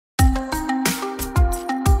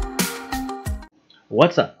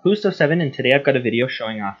What's up? Whosto7, and today I've got a video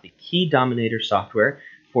showing off the Key Dominator software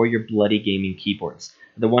for your bloody gaming keyboards.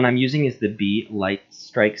 The one I'm using is the B Light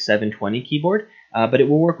Strike 720 keyboard, but it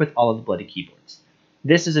will work with all of the bloody keyboards.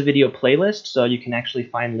 This is a video playlist, so you can actually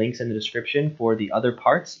find links in the description for the other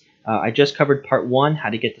parts. I just covered part 1,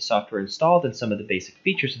 how to get the software installed and some of the basic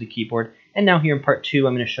features of the keyboard, and now here in part 2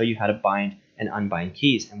 I'm going to show you how to bind and unbind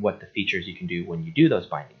keys and what the features you can do when you do those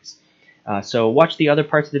bindings. So watch the other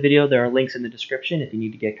parts of the video. There are links in the description if you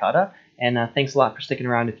need to get caught up. And thanks a lot for sticking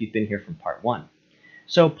around if you've been here from part 1.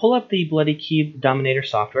 So pull up the bloody Key Dominator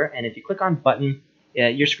software, and if you click on button,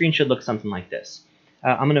 your screen should look something like this.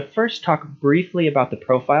 I'm going to first talk briefly about the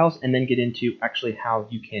profiles and then get into actually how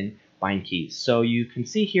you can bind keys. So you can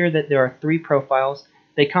see here that there are 3 profiles.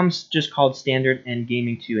 They come just called Standard and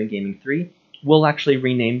Gaming 2 and Gaming 3. We'll actually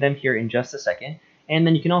rename them here in just a second. And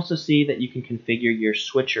then you can also see that you can configure your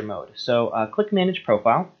switcher mode. So click Manage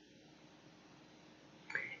Profile.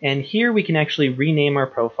 And here we can actually rename our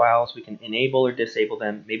profiles. We can enable or disable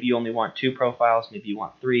them. Maybe you only want 2 profiles, maybe you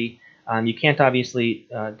want 3. You can't obviously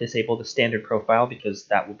disable the standard profile because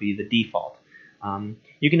that will be the default.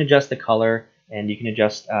 You can adjust the color, and you can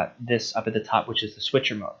adjust this up at the top, which is the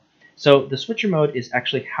switcher mode. So the switcher mode is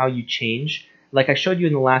actually how you change. Like I showed you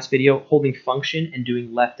in the last video, holding function and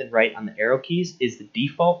doing left and right on the arrow keys is the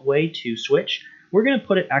default way to switch. We're going to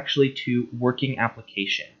put it actually to working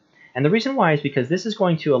application. And the reason why is because this is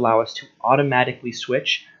going to allow us to automatically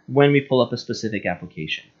switch when we pull up a specific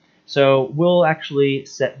application. So we'll actually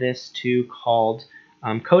set this to called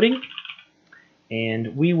coding,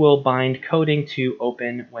 and we will bind coding to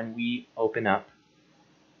open when we open up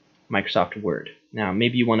Microsoft Word. Now,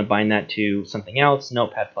 maybe you want to bind that to something else,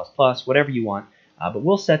 Notepad++, whatever you want, but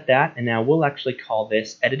we'll set that, and now we'll actually call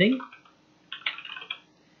this editing,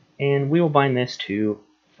 and we will bind this to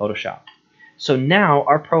Photoshop. So now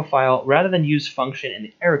our profile, rather than use function and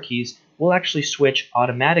the arrow keys, will actually switch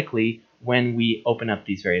automatically when we open up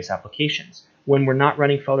these various applications. When we're not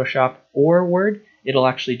running Photoshop or Word, it'll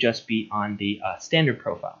actually just be on the standard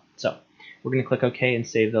profile. So we're going to click OK and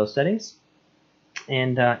save those settings.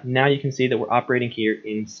 And now you can see that we're operating here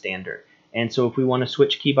in standard. And so if we want to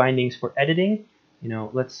switch key bindings for editing,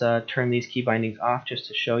 let's turn these key bindings off just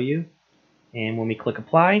to show you. And when we click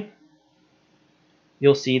apply,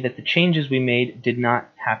 you'll see that the changes we made did not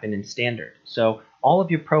happen in standard. So all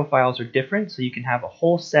of your profiles are different, so you can have a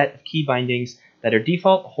whole set of key bindings that are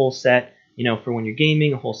default, a whole set for when you're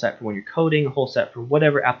gaming, a whole set for when you're coding, a whole set for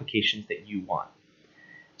whatever applications that you want.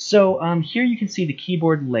 So here you can see the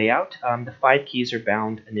keyboard layout. The 5 keys are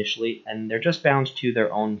bound initially, and they're just bound to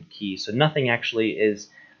their own keys, so nothing actually is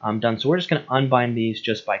done. So we're just going to unbind these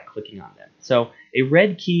just by clicking on them. So a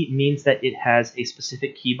red key means that it has a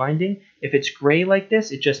specific key binding. If it's gray like this,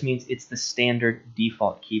 it just means it's the standard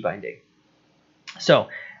default key binding. So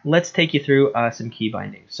let's take you through some key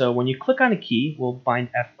binding. So when you click on a key, we'll bind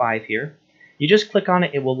F5 here. You just click on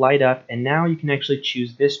it, it will light up, and now you can actually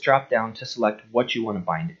choose this drop down to select what you want to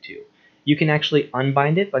bind it to. You can actually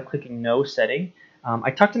unbind it by clicking No Setting.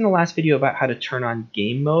 I talked in the last video about how to turn on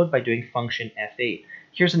game mode by doing function F8.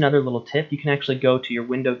 Here's another little tip. You can actually go to your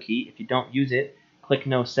window key. If you don't use it, click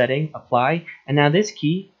No Setting, apply, and now this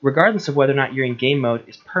key, regardless of whether or not you're in game mode,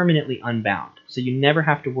 is permanently unbound. So you never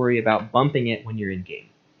have to worry about bumping it when you're in game.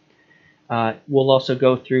 We'll also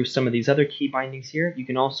go through some of these other key bindings here. You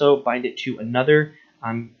can also bind it to another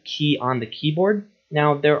key on the keyboard.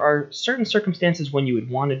 Now, there are certain circumstances when you would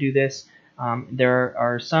want to do this. There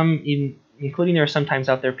are some, including there are sometimes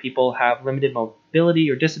out there people have limited mobility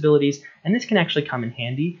or disabilities, and this can actually come in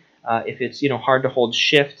handy. If it's hard to hold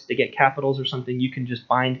shift to get capitals or something, you can just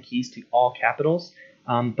bind keys to all capitals.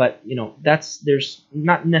 But there's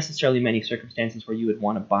not necessarily many circumstances where you would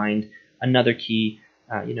want to bind another key.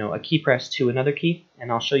 A key press to another key,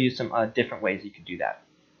 and I'll show you some different ways you can do that.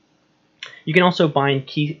 You can also bind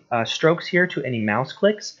key strokes here to any mouse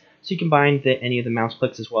clicks, so you can bind any of the mouse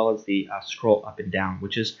clicks as well as the scroll up and down,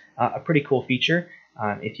 which is a pretty cool feature.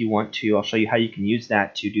 If you want to, I'll show you how you can use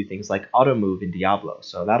that to do things like auto move in Diablo,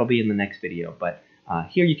 so that'll be in the next video, but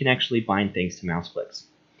here you can actually bind things to mouse clicks.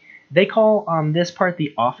 They call this part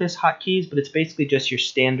the Office hotkeys, but it's basically just your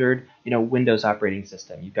standard, Windows operating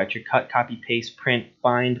system. You've got your cut, copy, paste, print,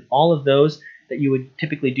 bind, all of those that you would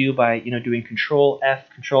typically do by, doing Control F,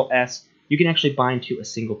 Control S. You can actually bind to a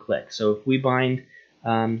single click. So if we bind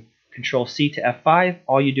Control C to F5,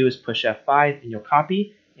 all you do is push F5 and you'll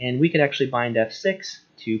copy. And we could actually bind F6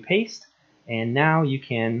 to paste, and now you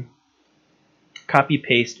can copy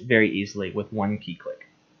paste very easily with one key click.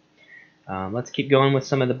 Let's keep going with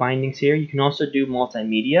some of the bindings here. You can also do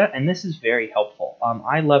multimedia, and this is very helpful.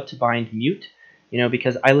 I love to bind mute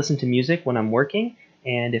because I listen to music when I'm working,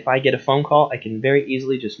 and if I get a phone call, I can very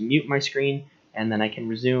easily just mute my screen, and then I can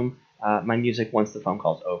resume my music once the phone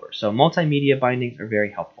call is over. So multimedia bindings are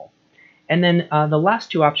very helpful. And then the last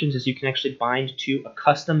two options is you can actually bind to a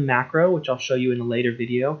custom macro, which I'll show you in a later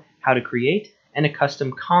video how to create, and a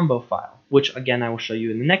custom combo file, which again I will show you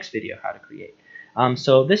in the next video how to create.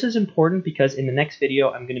 So this is important because in the next video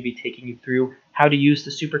I'm going to be taking you through how to use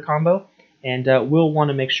the super combo, and we'll want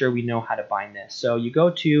to make sure we know how to bind this. So you go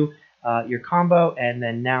to your combo, and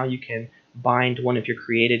then now you can bind one of your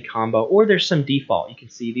created combo, or there's some default. You can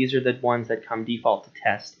see these are the ones that come default to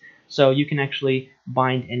test. So you can actually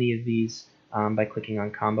bind any of these by clicking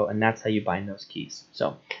on combo, and that's how you bind those keys.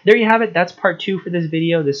 So there you have it. That's part 2 for this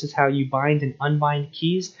video. This is how you bind and unbind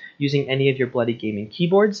keys using any of your Bloody Gaming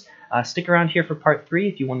keyboards. Stick around here for part 3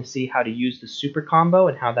 if you want to see how to use the super combo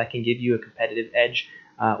and how that can give you a competitive edge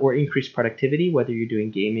or increase productivity, whether you're doing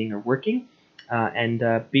gaming or working. And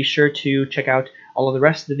be sure to check out all of the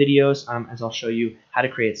rest of the videos as I'll show you how to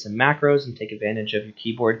create some macros and take advantage of your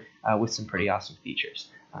keyboard with some pretty awesome features.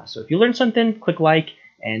 So if you learned something, click like,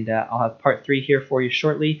 and I'll have part 3 here for you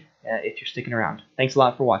shortly if you're sticking around. Thanks a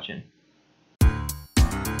lot for watching.